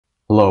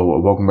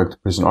Hello, welcome back to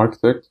Prison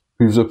Architect.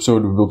 Previous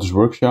episode we built this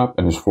workshop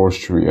and this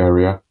forestry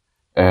area,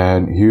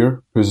 and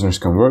here prisoners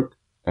can work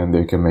and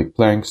they can make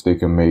planks, they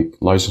can make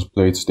license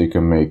plates, they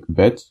can make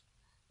beds,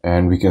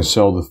 and we can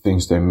sell the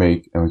things they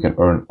make and we can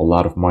earn a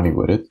lot of money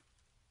with it.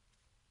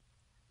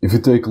 If you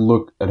take a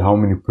look at how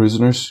many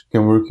prisoners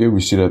can work here,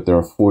 we see that there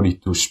are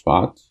 42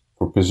 spots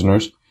for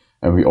prisoners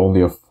and we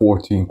only have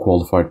 14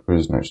 qualified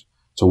prisoners.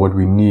 So what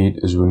we need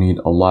is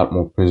a lot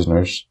more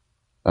prisoners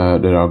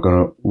that are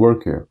going to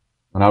work here.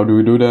 And how do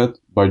we do that?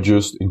 By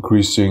just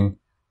increasing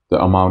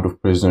the amount of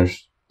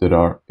prisoners that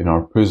are in our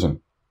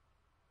prison.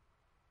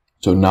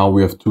 So now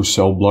we have 2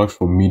 cell blocks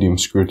for medium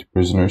security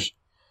prisoners.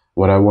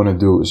 What I want to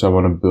do is I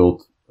want to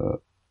build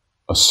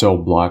a cell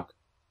block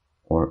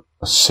or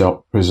a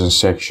cell prison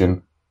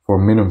section for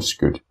minimum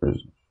security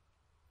prisoners.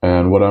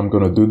 And what I'm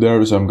going to do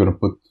there is I'm going to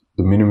put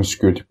the minimum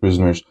security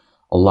prisoners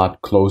a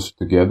lot closer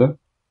together.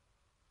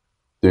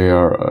 They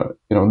are,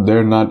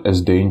 they're not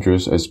as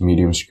dangerous as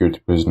medium security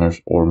prisoners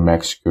or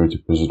max security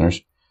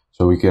prisoners.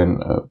 So we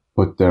can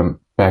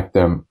pack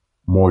them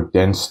more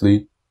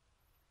densely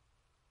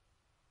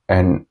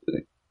and,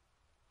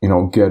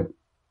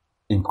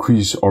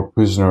 increase our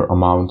prisoner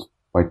amount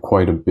by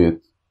quite a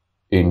bit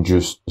in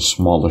just a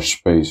smaller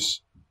space.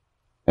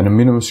 And the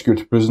minimum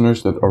security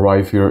prisoners that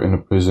arrive here in a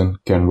prison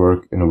can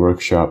work in a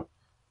workshop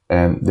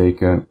and they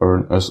can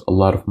earn us a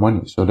lot of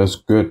money. So that's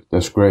good.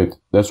 That's great.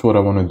 That's what I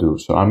want to do.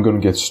 So I'm going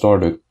to get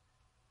started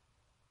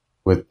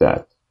with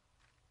that.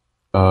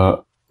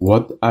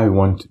 What I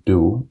want to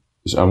do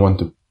is I want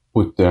to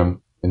put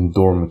them in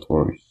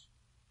dormitories.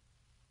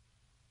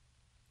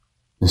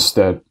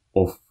 Instead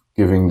of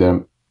giving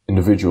them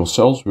individual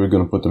cells, we're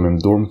going to put them in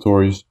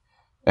dormitories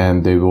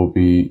and they will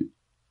be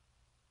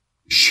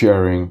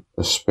sharing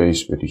a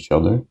space with each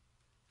other.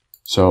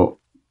 So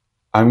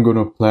I'm going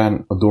to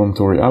plan a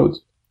dormitory out.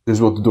 This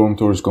is what the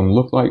dormitory is going to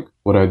look like.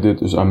 What I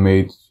did is I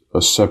made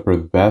a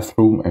separate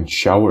bathroom and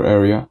shower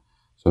area.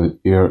 So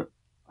here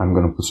I'm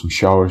going to put some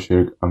showers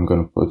here. I'm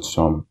going to put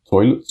some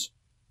toilets.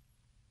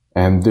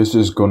 And this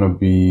is going to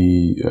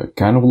be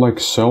kind of like a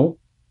cell.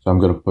 So I'm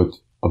going to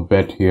put a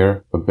bed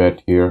here,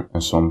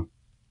 and some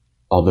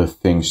other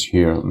things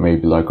here.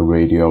 Maybe like a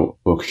radio,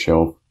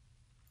 bookshelf,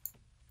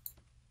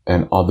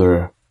 and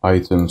other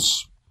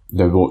items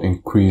that will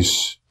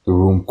increase the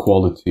room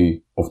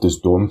quality of this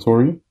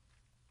dormitory.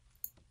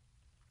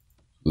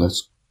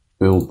 Let's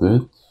build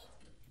it.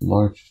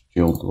 Large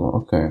jail door.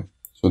 Okay.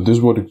 So this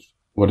is what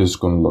it's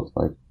going to look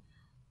like.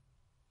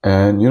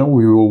 And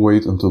we will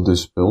wait until this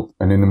is built.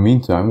 And in the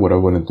meantime, what I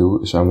want to do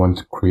is I want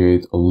to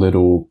create a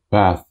little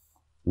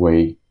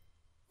pathway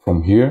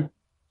from here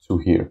to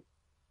here.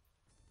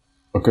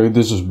 Okay,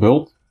 this is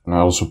built. And I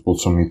also put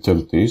some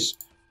utilities.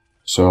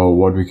 So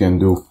what we can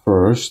do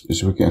first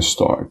is we can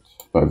start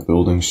by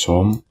building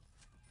some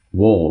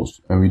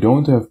walls. And we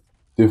don't have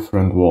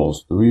different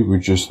walls, do we? We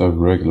just have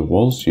regular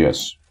walls,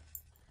 yes.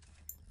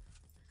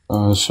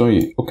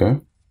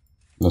 Okay,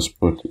 let's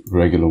put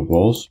regular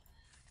walls.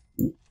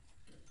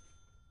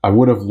 I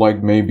would have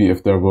liked maybe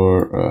if there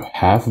were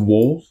half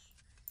walls,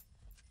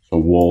 so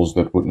walls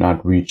that would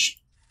not reach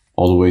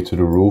all the way to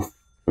the roof,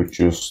 but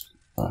just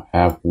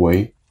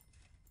halfway.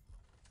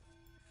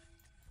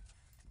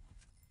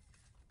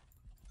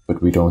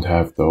 But we don't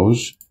have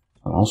those.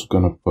 I'm also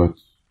gonna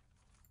put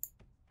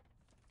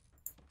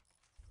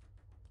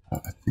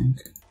I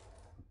think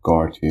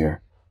guard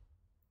here.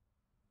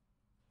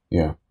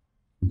 Yeah,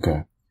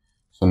 okay.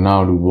 So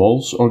now the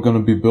walls are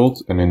gonna be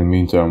built, and in the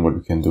meantime what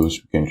we can do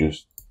is we can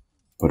just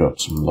put up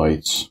some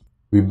lights.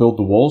 We built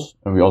the walls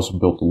and we also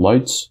built the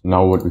lights.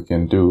 Now what we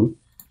can do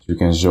is we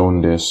can zone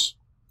this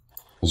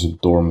as a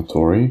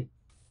dormitory.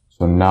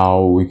 So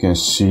now we can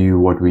see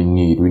what we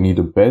need. We need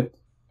a bed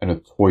and a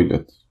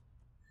toilet.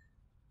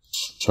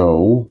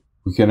 So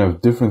we can have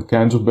different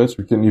kinds of beds.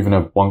 We can even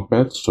have bunk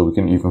beds, so we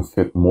can even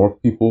fit more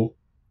people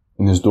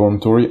in this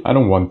dormitory. I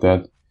don't want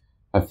that.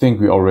 I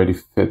think we already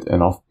fit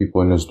enough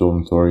people in this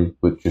dormitory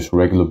with just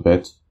regular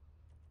beds.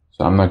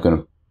 So I'm not going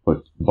to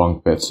put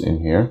bunk beds in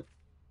here.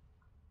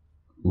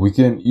 We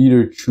can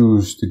either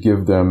choose to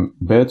give them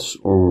beds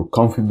or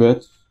comfy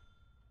beds.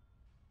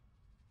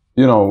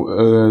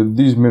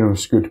 These minimum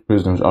security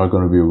prisoners are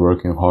going to be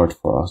working hard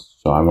for us.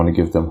 So I want to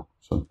give them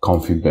some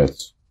comfy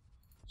beds.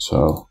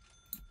 So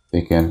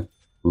they can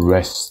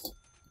rest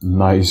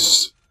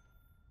nicely.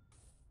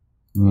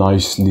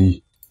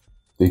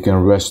 They can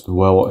rest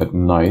well at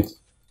night.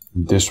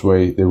 This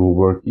way they will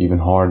work even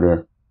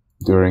harder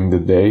during the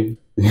day.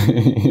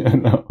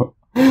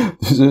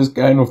 This is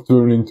kind of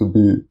turning to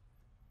be,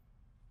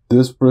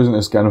 this prison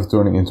is kind of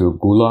turning into a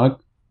gulag.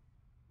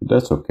 But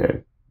that's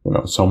okay.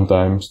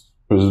 Sometimes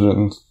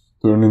prisons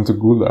turn into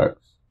gulags.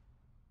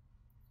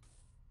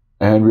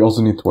 And we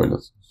also need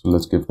toilets. So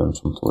let's give them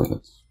some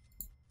toilets.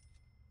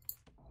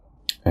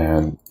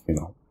 And,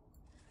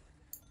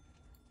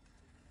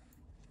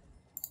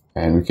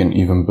 and we can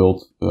even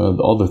build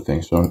the other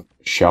things. So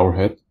shower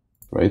head,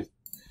 right?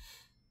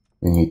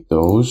 We need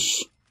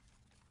those.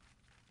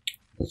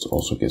 Let's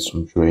also get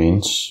some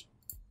drains.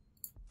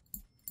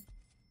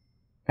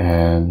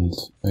 And,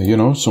 you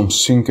know, some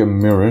sink and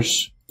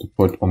mirrors to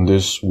put on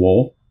this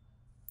wall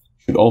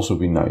should also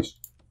be nice.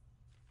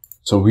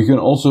 So we can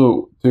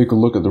also take a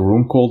look at the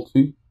room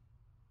quality.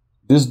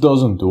 This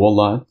doesn't do a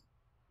lot,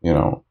 you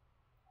know.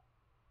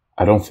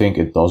 I don't think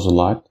it does a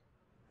lot,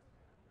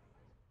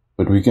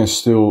 but we can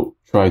still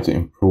try to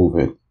improve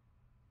it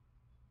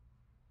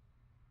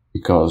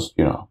because,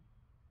 you know,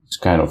 it's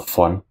kind of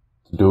fun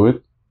to do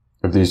it.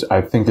 At least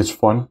I think it's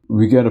fun.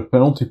 We get a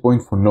penalty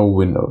point for no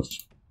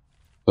windows.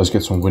 Let's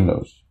get some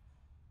windows.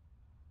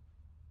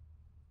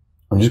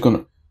 I'm just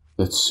gonna,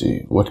 let's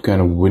see, what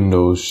kind of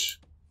windows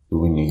do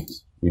we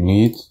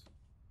need?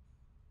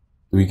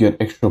 We get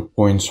extra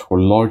points for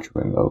large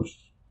windows.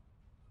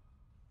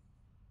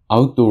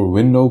 Outdoor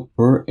window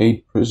per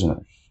 8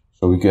 prisoners.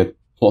 So we get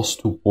plus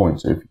 2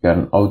 points if you get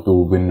an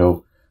outdoor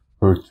window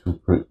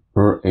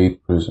per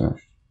 8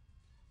 prisoners.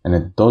 And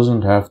it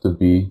doesn't have to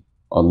be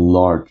a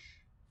large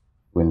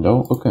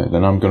window. Okay,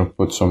 then I'm gonna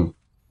put some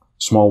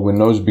small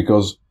windows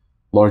because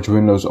large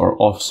windows are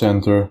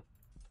off-center.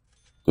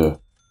 The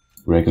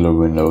regular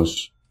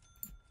windows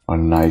are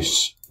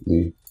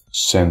nicely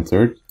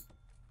centered.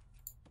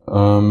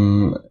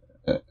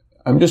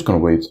 I'm just gonna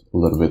wait a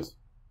little bit.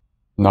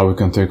 Now we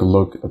can take a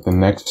look at the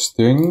next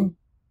thing.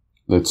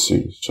 Let's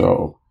see.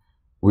 So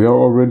we are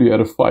already at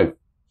a 5.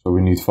 So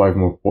we need 5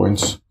 more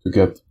points to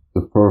get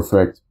the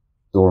perfect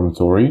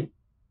dormitory.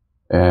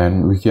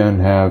 And we can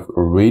have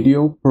a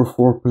radio per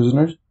 4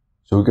 prisoners.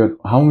 So we got,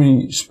 how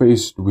many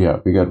spaces do we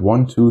have? We got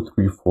 1, 2,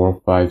 3,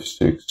 4, 5,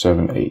 6,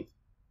 7, 8.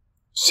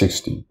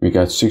 16. We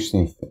got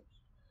 16 things.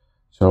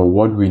 So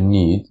what we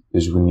need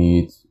is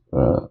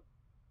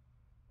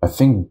I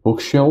think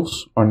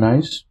bookshelves are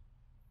nice.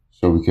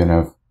 So we can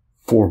have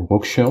 4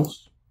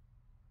 bookshelves.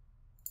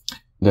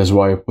 That's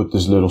why I put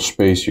this little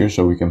space here,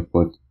 so we can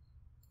put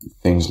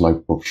things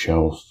like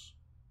bookshelves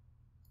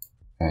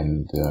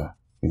and,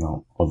 you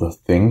know, other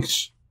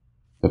things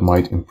that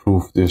might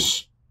improve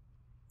this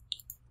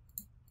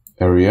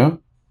area.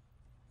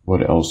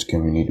 What else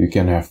can we need? We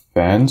can have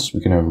fans,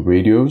 we can have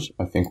radios.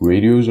 I think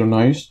radios are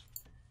nice.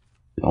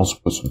 We can also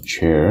put some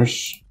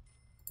chairs.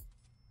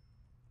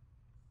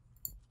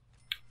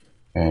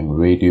 And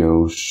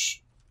radios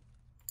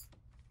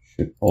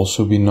should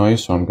also be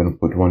nice, so I'm gonna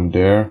put one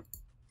there,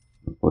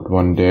 put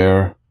one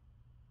there,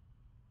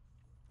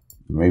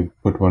 maybe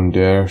put one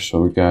there.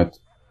 So we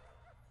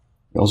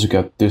also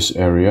got this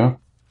area.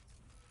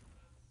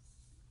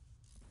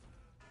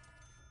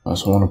 I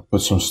also want to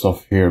put some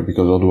stuff here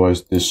because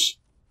otherwise this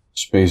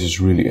space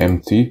is really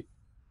empty.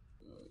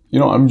 You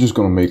know, I'm just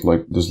gonna make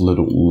like this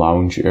little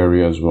lounge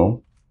area as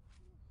well.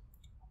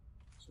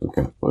 So we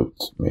can put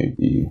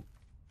maybe,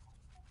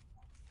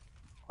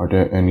 are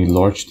there any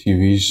large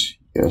TVs?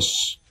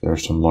 Yes, there are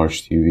some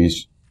large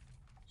TVs.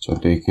 So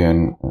they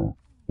can, you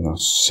know,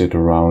 sit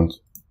around,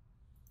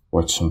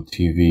 watch some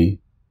TV.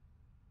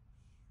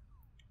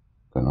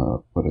 Gonna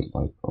put it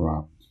like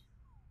around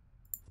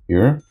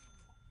here.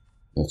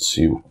 Let's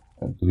see,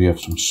 do we have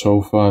some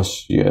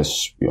sofas?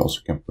 Yes, we also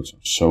can put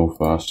some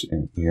sofas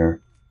in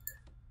here.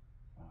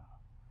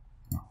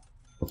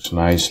 Looks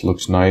nice,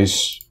 looks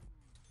nice.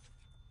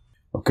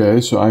 Okay,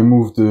 so I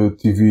moved the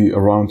TV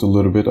around a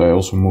little bit. I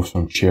also moved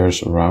some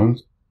chairs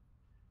around.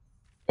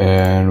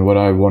 And what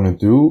I want to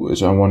do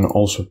is I want to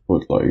also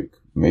put like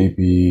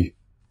maybe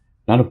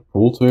not a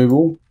pool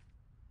table,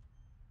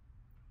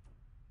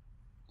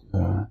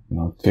 you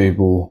know,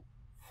 table,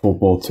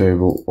 football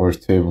table, or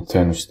table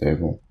tennis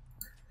table.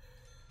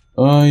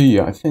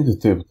 Yeah, I think the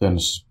table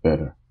tennis is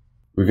better.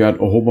 We got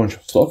a whole bunch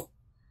of stuff,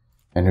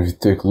 and if you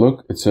take a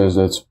look, it says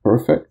that's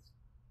perfect.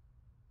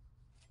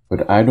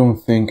 But I don't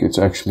think it's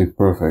actually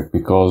perfect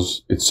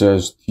because it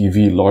says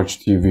TV, large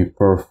TV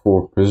per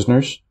 4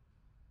 prisoners,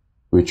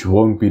 which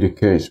won't be the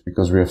case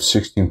because we have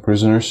 16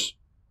 prisoners.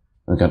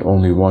 We got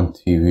only 1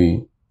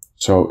 TV.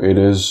 So it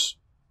is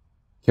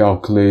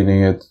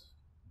calculating it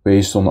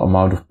based on the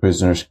amount of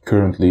prisoners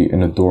currently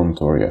in a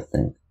dormitory, I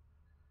think.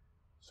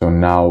 So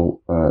now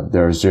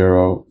there's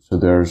 0, so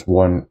there's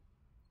 1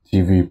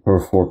 TV per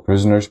 4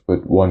 prisoners,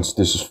 but once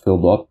this is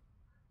filled up,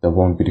 that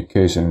won't be the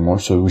case anymore,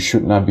 so we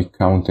should not be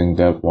counting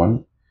that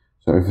one.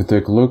 So if you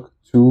take a look,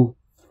 2,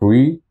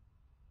 3,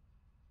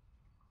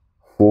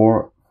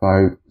 4,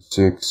 5,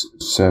 6,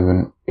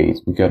 7, 8.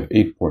 We got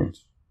 8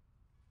 points.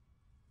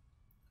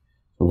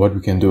 So what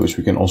we can do is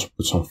we can also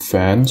put some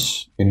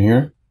fans in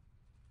here.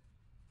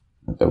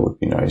 That would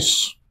be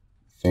nice,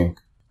 I think.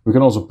 We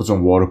can also put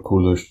some water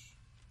coolers.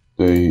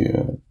 They,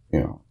 you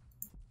know,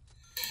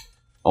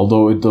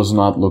 although it does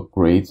not look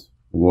great,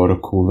 water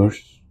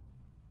coolers,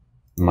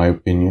 in my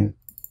opinion,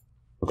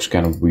 looks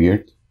kind of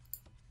weird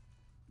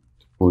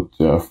to put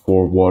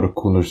 4 water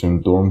coolers in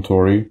a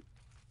dormitory.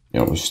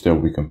 Yeah, but still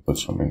we can put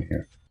some in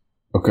here.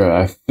 Okay,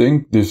 I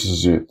think this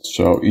is it.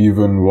 So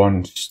even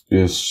once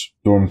this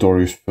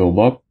dormitory is filled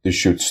up, this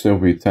should still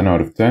be 10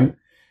 out of 10.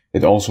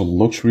 It also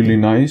looks really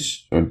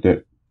nice.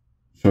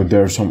 So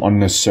there are some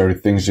unnecessary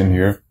things in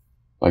here,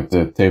 like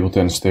the table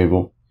tennis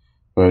table,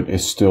 but it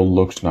still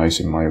looks nice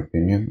in my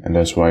opinion, and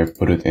that's why I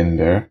put it in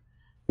there.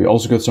 We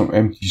also got some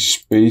empty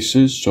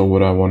spaces. So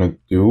what I want to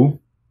do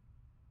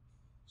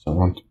is I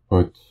want to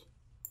put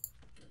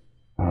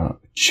a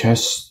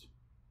chest,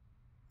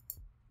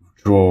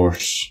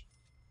 drawers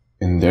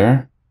in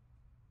there.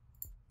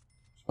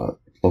 So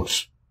it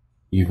looks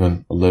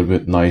even a little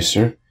bit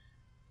nicer.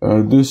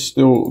 This is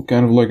still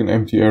kind of like an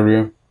empty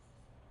area.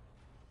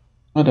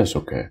 Oh, that's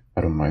okay. I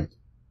don't mind.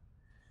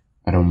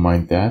 I don't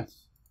mind that.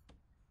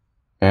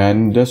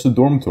 And that's the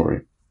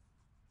dormitory.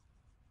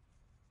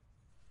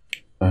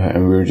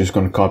 And we're just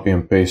gonna copy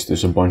and paste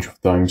this a bunch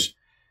of times.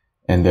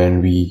 And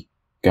then we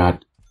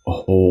got a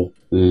whole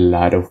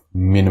lot of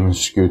minimum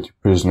security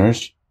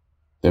prisoners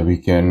that we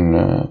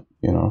can,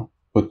 you know,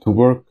 put to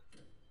work.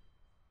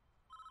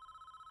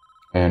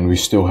 And we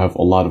still have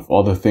a lot of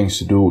other things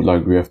to do,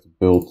 like we have to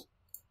build.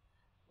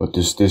 But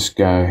this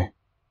guy,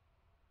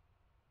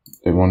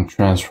 they want to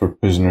transfer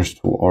prisoners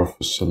to our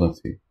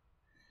facility.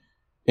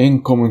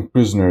 Incoming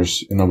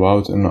prisoners in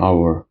about an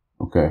hour.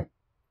 Okay.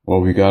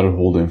 Well, we got a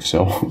holding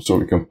cell, so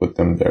we can put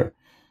them there.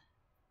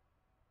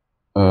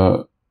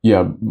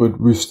 Yeah, but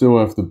we still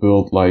have to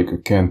build like a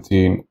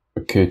canteen,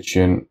 a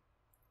kitchen,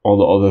 all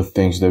the other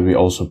things that we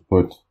also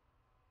put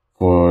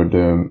for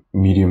the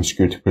medium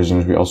security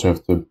prisoners. We also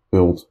have to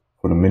build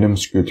for the minimum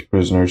security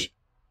prisoners.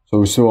 So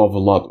we still have a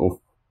lot of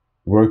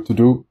work to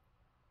do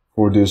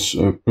for this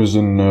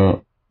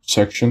prison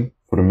section,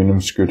 for the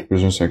minimum security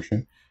prison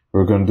section.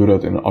 We're going to do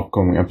that in the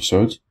upcoming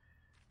episodes.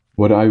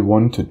 What I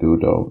want to do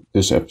though,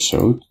 this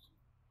episode,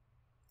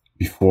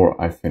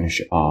 before I finish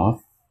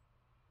off,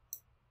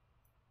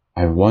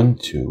 I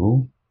want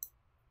to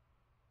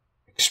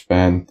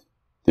expand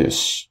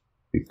this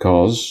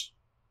because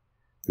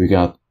we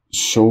got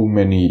so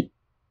many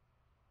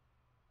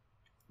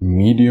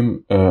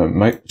medium,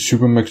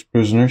 supermax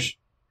prisoners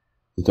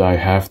that I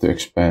have to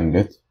expand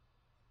it.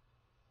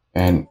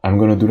 And I'm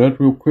gonna do that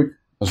real quick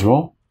as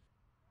well.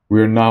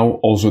 We're now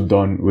also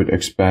done with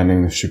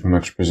expanding the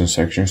supermax prison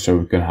section so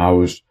we can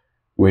house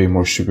way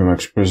more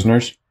supermax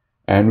prisoners.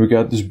 And we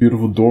got this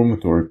beautiful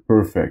dormitory.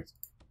 Perfect.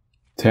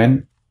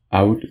 10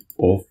 out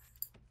of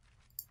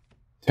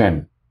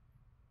 10.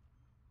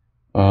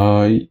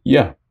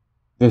 Yeah.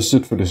 That's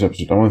it for this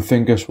episode. I want to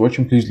thank you guys for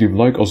watching. Please leave a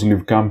like. Also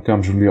leave a comment.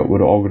 Comments will help with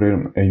the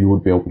algorithm and you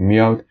would be helping me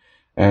out.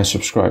 And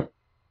subscribe.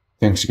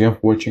 Thanks again for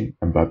watching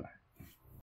and bye bye.